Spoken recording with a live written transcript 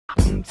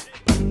Hey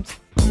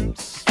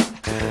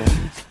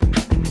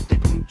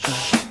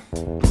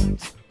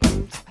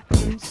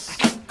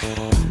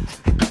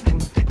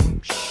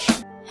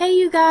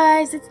you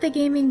guys, it's the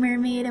Gaming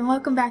Mermaid and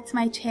welcome back to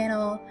my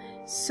channel.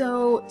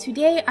 So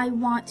today I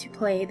want to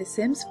play The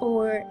Sims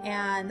 4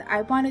 and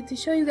I wanted to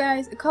show you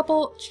guys a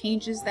couple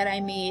changes that I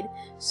made.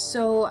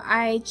 So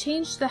I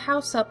changed the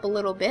house up a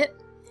little bit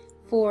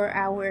for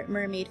our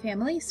mermaid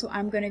family, so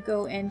I'm going to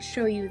go and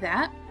show you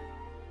that.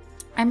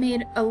 I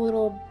made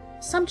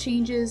some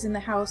changes in the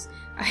house.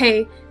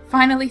 I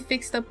finally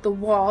fixed up the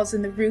walls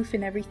and the roof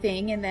and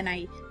everything, and then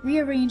I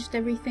rearranged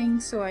everything,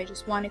 so I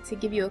just wanted to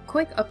give you a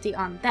quick update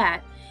on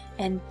that.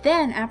 And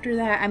then after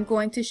that I'm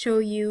going to show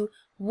you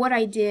what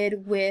I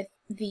did with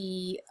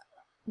the...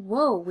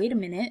 Whoa, wait a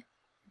minute.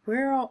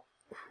 Where all...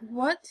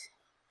 What?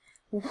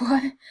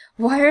 Why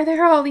are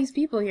there all these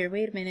people here?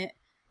 Wait a minute.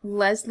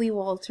 Leslie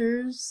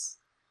Walters?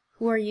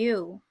 Who are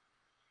you?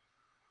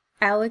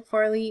 Alec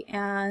Farley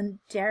and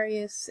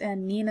Darius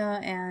and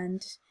Nina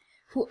and...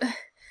 Who...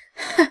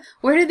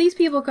 Where did these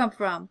people come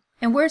from?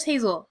 And where's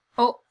Hazel?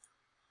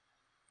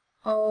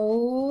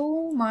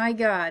 Oh my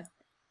god.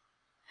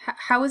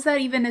 How is that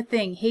even a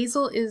thing?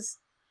 Hazel is...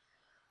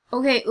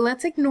 Okay,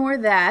 let's ignore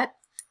that.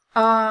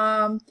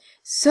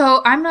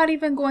 So I'm not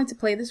even going to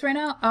play this right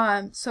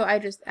now. So I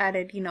just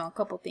added, a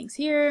couple things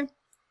here.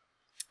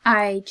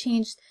 I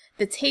changed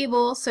the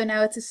table, so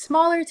now it's a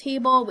smaller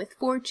table with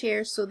 4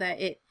 chairs so that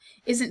it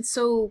isn't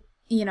so,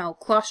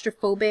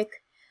 claustrophobic.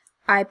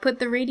 I put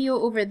the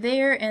radio over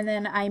there, and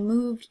then I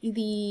moved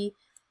the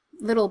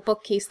little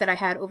bookcase that I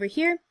had over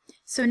here.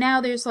 So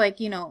now there's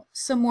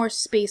some more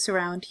space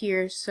around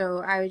here,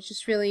 so I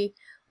just really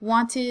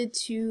wanted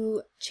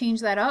to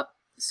change that up.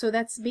 So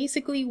that's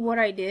basically what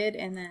I did,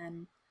 and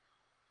then,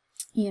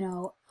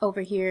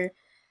 over here,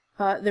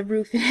 the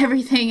roof and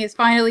everything is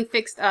finally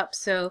fixed up,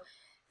 so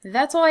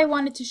that's all I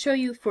wanted to show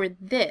you for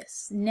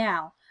this.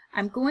 Now,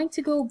 I'm going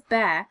to go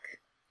back,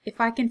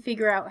 if I can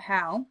figure out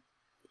how,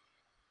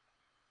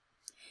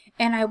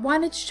 and I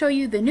wanted to show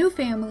you the new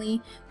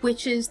family,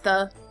 which is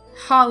the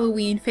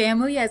Halloween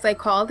family, as I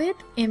called it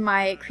in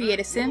my Create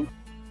a Sim.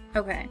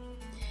 Okay,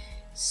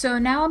 so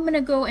now I'm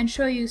gonna go and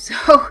show you.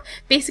 So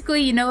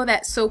basically,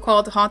 that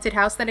so-called haunted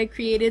house that I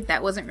created,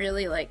 that wasn't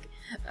really like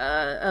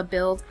a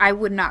build. I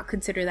would not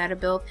consider that a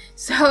build.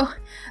 So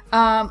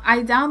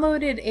I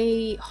downloaded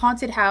a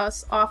haunted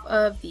house off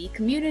of the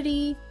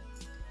community.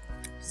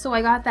 So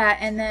I got that,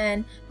 and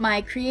then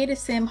my Create a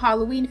Sim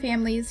Halloween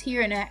family is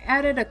here, and I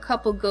added a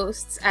couple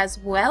ghosts as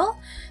well,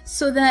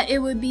 so that it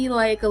would be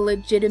like a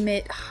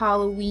legitimate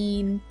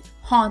Halloween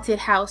haunted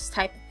house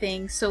type of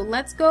thing. So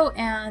let's go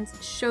and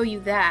show you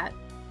that.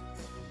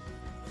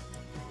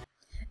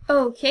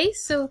 Okay,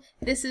 so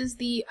this is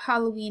the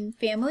Halloween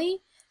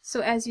family.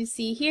 So as you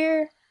see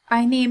here,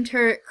 I named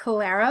her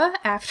Clara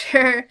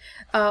after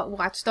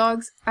Watch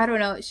Dogs. I don't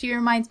know, she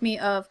reminds me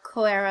of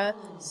Clara,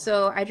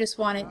 so I just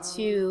wanted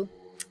to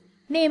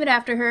name it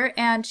after her,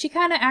 and she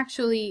kind of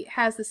actually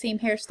has the same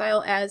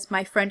hairstyle as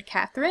my friend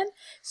Catherine,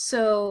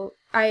 so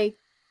I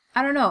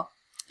don't know,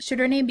 should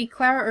her name be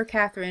Clara or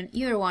Catherine?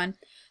 Either one.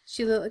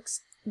 She looks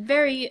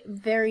very,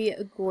 very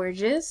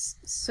gorgeous,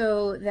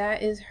 so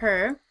that is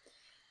her.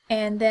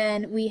 And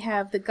then we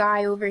have the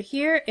guy over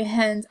here,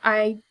 and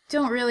I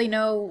don't really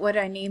know what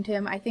I named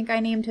him. I think I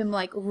named him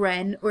like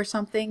Ren or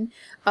something.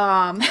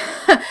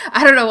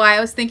 I don't know why I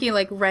was thinking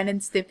like Ren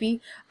and Stimpy.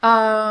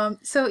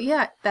 So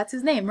yeah, that's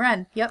his name,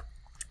 Ren. Yep.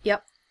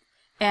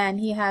 And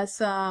he has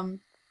some,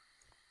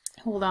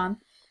 hold on.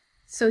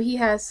 So he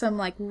has some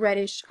like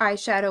reddish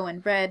eyeshadow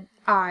and red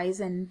eyes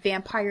and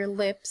vampire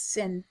lips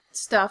and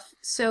stuff.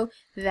 So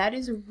that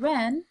is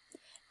Ren.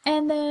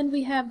 And then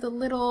we have the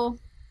little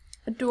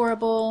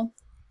adorable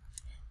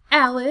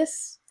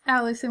Alice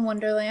in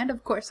Wonderland.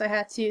 Of course I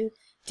had to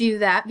do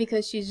that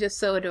because she's just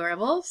so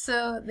adorable.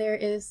 So there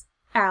is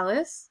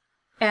Alice,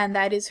 and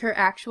that is her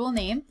actual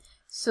name.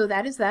 So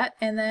that is that.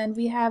 And then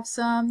we have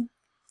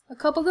a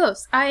couple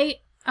ghosts. I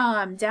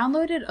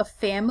downloaded a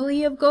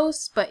family of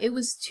ghosts, but it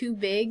was too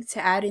big to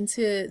add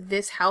into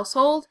this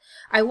household.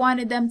 I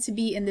wanted them to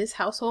be in this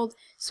household,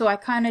 so I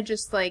kind of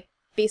just like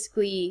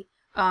basically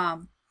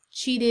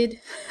cheated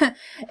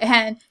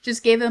and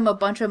just gave them a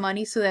bunch of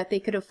money so that they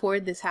could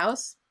afford this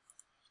house.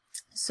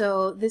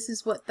 So this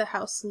is what the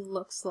house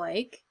looks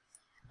like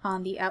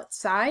on the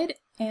outside,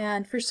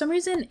 and for some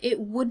reason it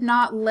would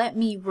not let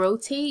me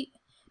rotate,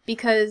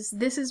 because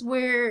this is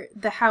where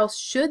the house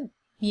should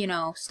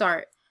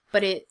start,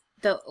 but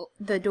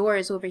the door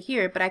is over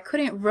here, but I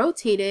couldn't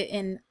rotate it,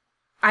 and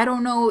I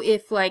don't know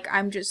if like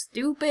I'm just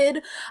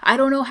stupid. I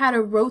don't know how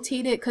to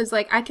rotate it, because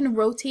like I can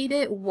rotate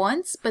it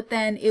once, but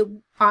then it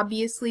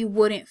obviously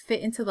wouldn't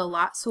fit into the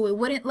lot, so it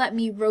wouldn't let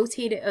me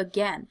rotate it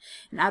again.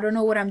 And I don't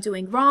know what I'm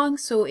doing wrong,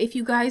 so if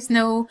you guys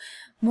know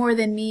more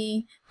than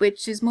me,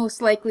 which is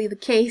most likely the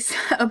case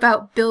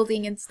about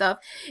building and stuff,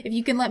 if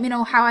you can let me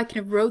know how I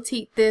can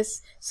rotate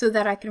this so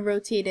that I can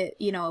rotate it,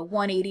 a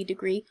 180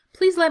 degree,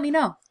 please let me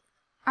know.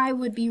 I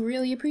would be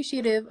really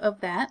appreciative of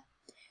that.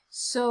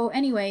 So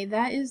anyway,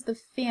 that is the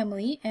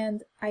family,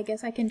 and I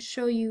guess I can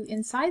show you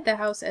inside the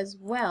house as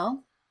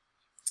well.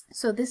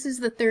 So this is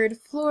the 3rd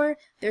floor.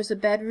 There's a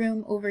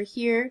bedroom over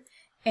here,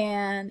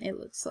 and it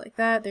looks like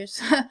that.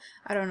 There's,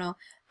 I don't know.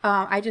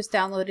 I just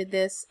downloaded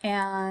this,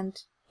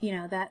 and you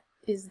know, that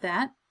is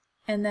that.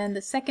 And then the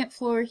 2nd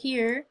floor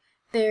here,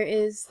 there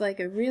is like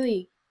a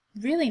really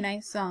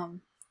nice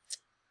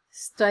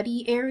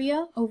study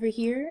area over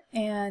here,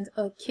 and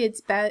a kid's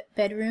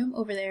bedroom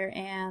over there,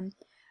 and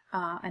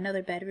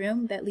another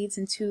bedroom that leads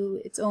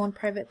into its own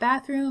private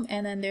bathroom,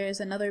 and then there's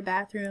another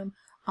bathroom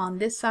on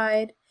this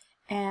side,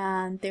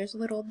 and there's a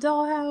little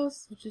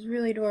dollhouse, which is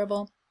really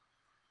adorable.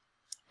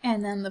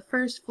 And then the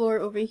 1st floor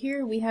over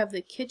here, we have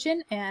the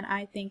kitchen, and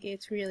I think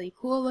it's really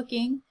cool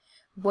looking.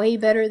 Way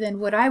better than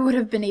what I would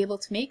have been able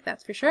to make,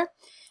 that's for sure.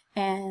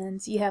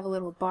 And you have a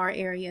little bar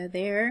area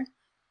there,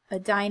 a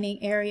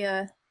dining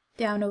area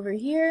down over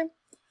here,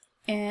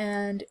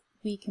 and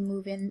we can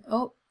move in.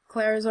 Oh,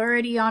 Clara's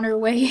already on her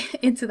way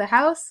into the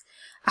house.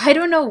 I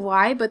don't know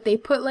why, but they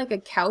put like a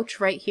couch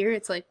right here.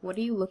 It's like, what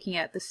are you looking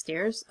at? The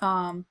stairs?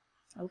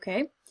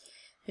 Okay.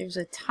 There's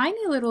a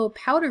tiny little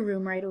powder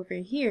room right over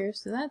here,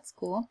 so that's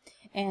cool.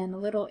 And a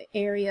little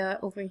area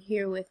over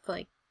here with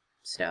like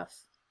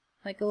stuff.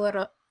 Like a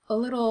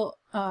little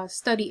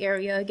study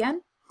area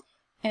again.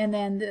 And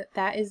then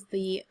that is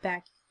the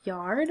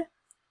backyard.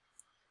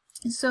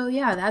 So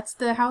yeah, that's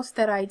the house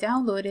that I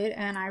downloaded,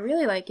 and I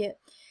really like it.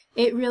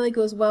 It really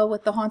goes well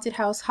with the haunted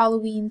house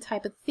Halloween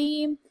type of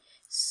theme.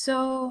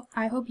 So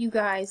I hope you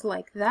guys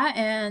like that.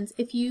 And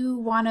if you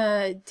want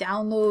to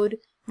download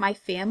my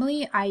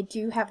family, I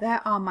do have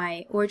that on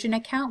my Origin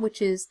account,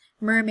 which is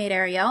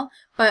MermaidArielle.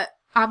 But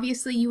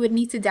obviously you would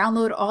need to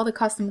download all the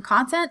custom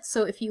content.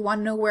 So if you want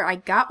to know where I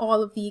got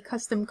all of the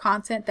custom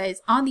content that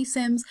is on these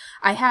Sims,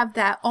 I have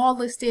that all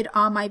listed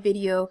on my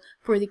video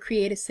for the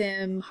Create a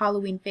Sim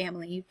Halloween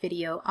family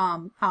video.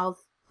 I'll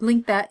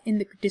link that in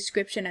the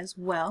description as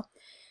well.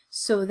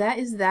 So that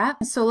is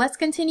that. So let's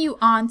continue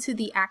on to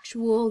the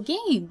actual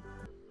game.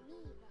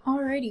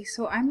 Alrighty,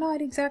 so I'm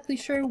not exactly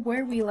sure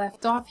where we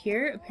left off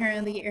here.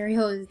 Apparently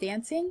Ariel is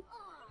dancing.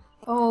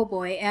 Oh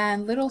boy,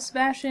 and little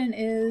Sebastian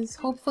is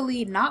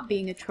hopefully not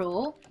being a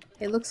troll.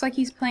 It looks like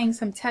he's playing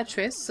some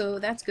Tetris, so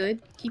that's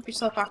good. Keep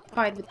yourself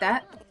occupied with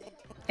that.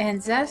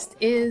 And Zest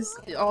is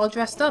all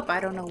dressed up, I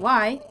don't know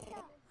why.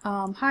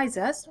 Hi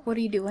Zest, what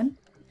are you doing?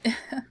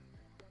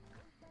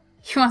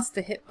 He wants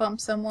to hip bump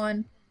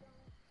someone.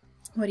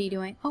 What are you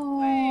doing?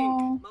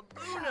 Oh,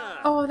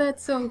 oh,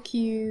 that's so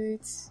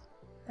cute.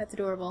 That's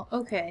adorable.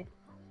 Okay,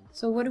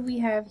 so what do we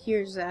have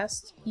here,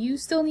 Zest? You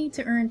still need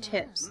to earn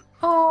tips.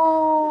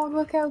 Oh,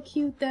 look how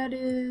cute that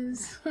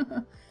is.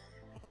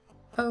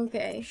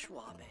 Okay.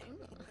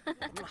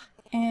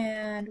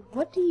 And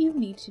what do you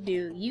need to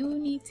do? You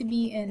need to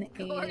be in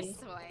a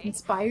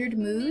inspired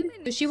mood.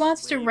 So she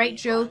wants to write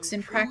jokes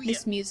and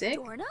practice music.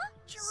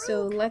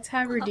 So let's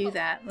have her do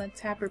that. Let's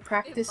have her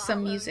practice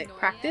some music.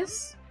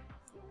 Practice.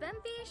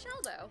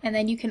 And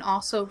then you can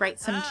also write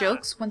some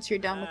jokes once you're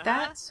done with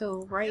that.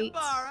 So write...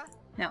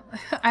 No,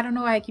 I don't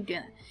know why I keep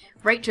doing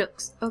that. Write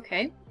jokes.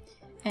 Okay.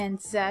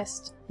 And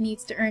Zest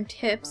needs to earn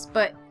tips,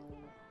 but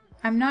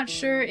I'm not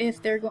sure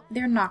if they're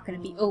not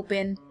going to be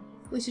open,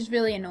 which is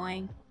really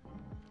annoying.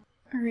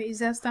 Alright,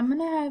 Zest, I'm going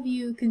to have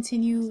you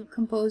continue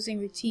composing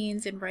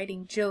routines and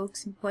writing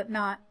jokes and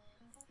whatnot,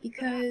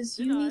 because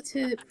you need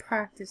to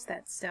practice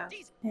that stuff.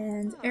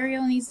 And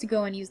Ariel needs to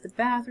go and use the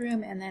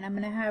bathroom, and then I'm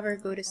going to have her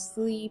go to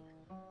sleep.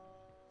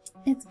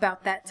 It's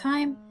about that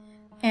time.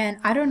 And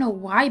I don't know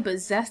why, but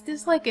Zest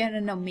is like in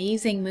an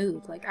amazing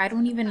mood. Like, I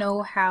don't even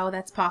know how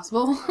that's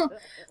possible.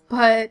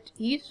 But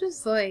he's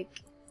just like,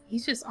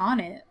 he's just on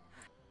it.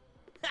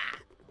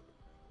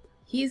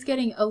 He's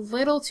getting a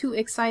little too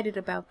excited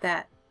about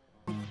that.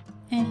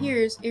 And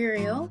here's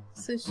Ariel.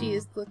 So she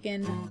is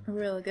looking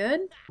real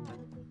good.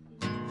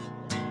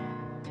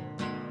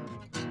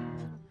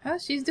 Oh,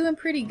 she's doing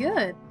pretty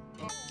good.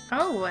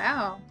 Oh,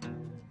 wow.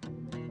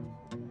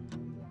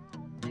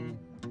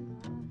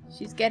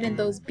 She's getting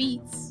those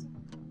beats.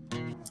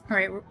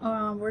 Alright,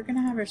 we're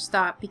gonna have her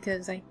stop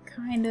because I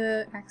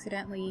kinda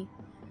accidentally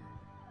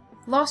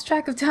lost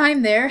track of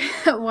time there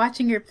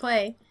watching her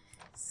play.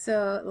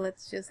 So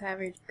let's just have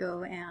her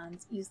go and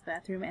use the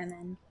bathroom and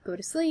then go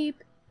to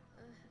sleep,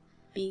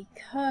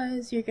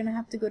 because you're gonna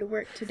have to go to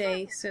work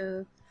today,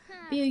 so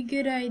it'd be a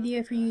good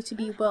idea for you to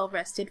be well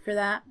rested for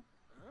that.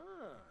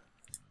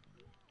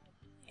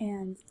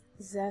 And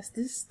Zest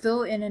is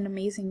still in an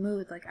amazing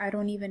mood. Like, I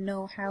don't even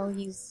know how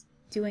he's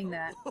doing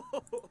that.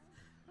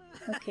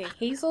 Okay,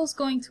 Hazel's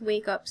going to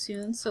wake up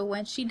soon, so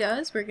when she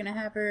does, we're gonna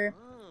have her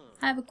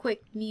have a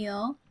quick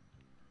meal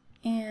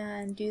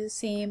and do the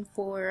same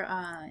for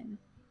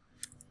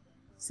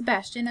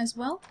Sebastian as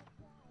well.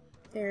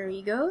 There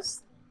he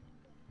goes.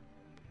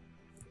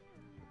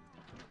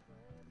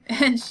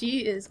 And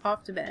she is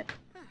off to bed.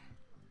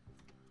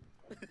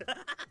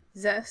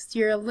 Zest,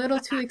 you're a little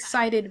too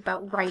excited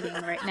about writing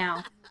right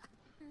now.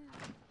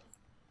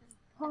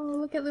 Oh,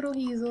 look at little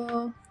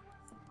Hazel.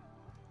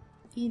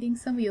 Eating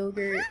some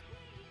yogurt.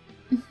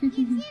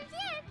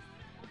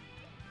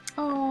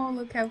 Oh,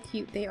 look how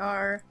cute they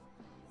are.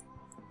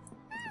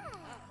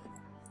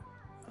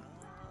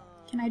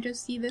 Can I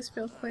just see this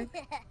real quick?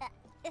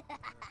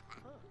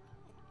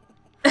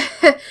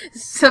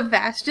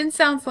 Sebastian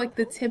sounds like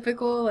the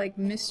typical, like,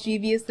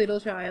 mischievous little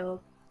child.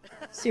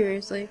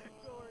 Seriously.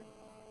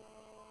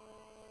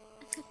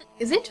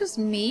 Is it just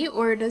me,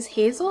 or does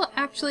Hazel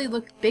actually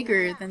look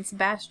bigger than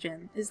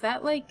Sebastian? Is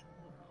that, like...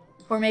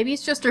 Or maybe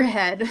it's just her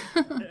head.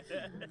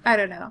 I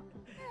don't know.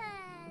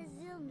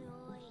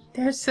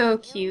 They're so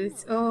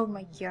cute. Oh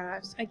my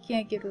gosh. I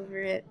can't get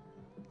over it.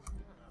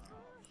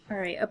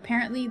 Alright,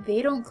 apparently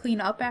they don't clean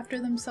up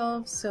after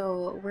themselves,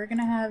 so we're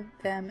gonna have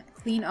them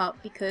clean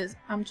up because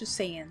I'm just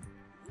saying.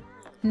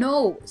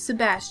 No,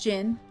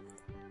 Sebastian.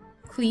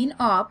 Clean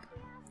up.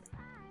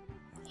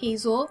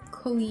 Hazel,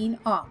 clean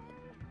up.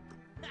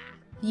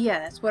 Yeah,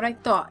 that's what I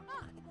thought.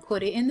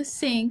 Put it in the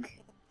sink.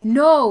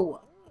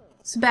 No!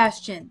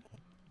 Sebastian.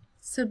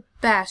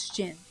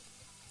 Sebastian.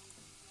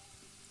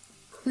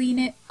 Clean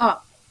it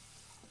up.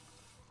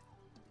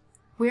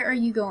 Where are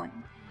you going?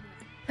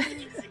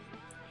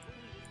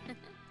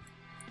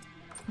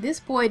 This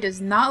boy does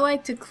not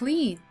like to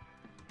clean.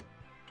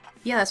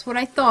 Yeah, that's what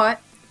I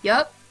thought.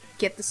 Yup.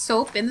 Get the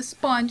soap and the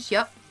sponge.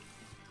 Yup.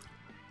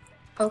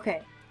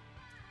 Okay.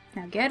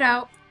 Now get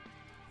out.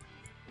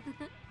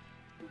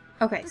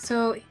 Okay,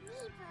 so...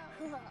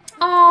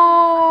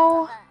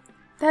 Oh,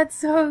 that's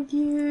so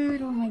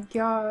cute. Oh my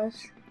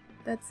gosh.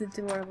 That's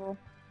adorable.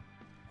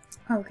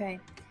 Okay.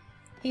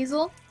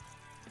 Hazel?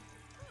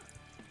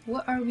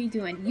 What are we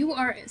doing? You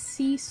are a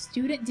C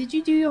student. Did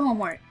you do your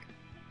homework?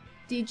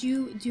 Did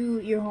you do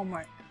your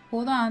homework?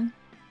 Hold on.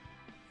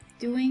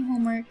 Doing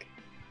homework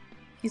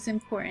is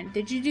important.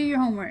 Did you do your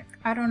homework?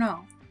 I don't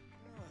know.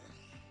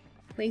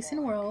 Place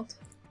in world.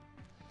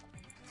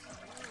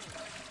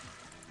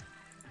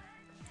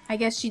 I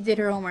guess she did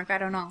her homework. I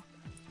don't know.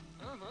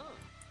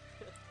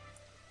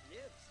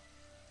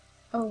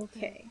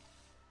 Okay.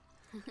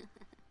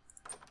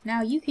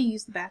 Now you can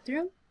use the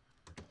bathroom.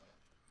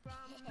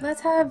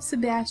 Let's have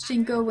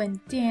Sebastian go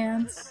and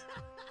dance.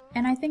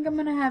 And I think I'm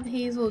gonna have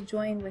Hazel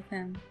join with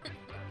him.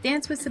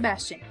 Dance with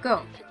Sebastian.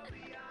 Go.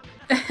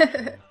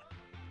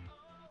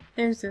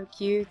 They're so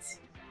cute.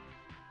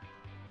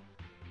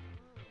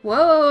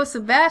 Whoa,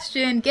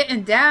 Sebastian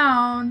getting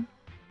down.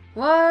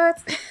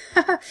 What?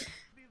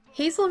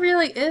 Hazel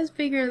really is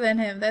bigger than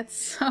him. That's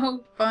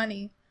so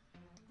funny.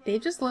 They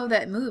just love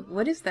that move.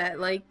 What is that?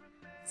 Like,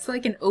 it's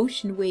like an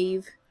ocean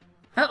wave.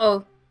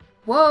 Uh-oh.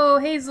 Whoa,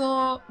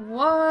 Hazel.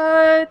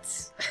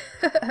 What?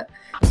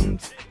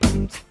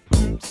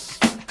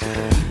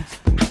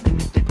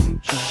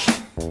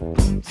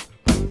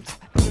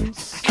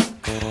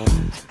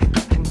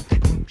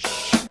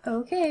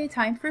 Okay,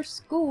 time for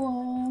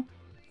school.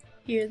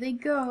 Here they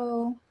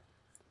go.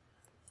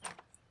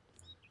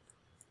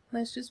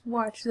 Let's just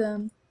watch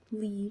them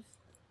leave.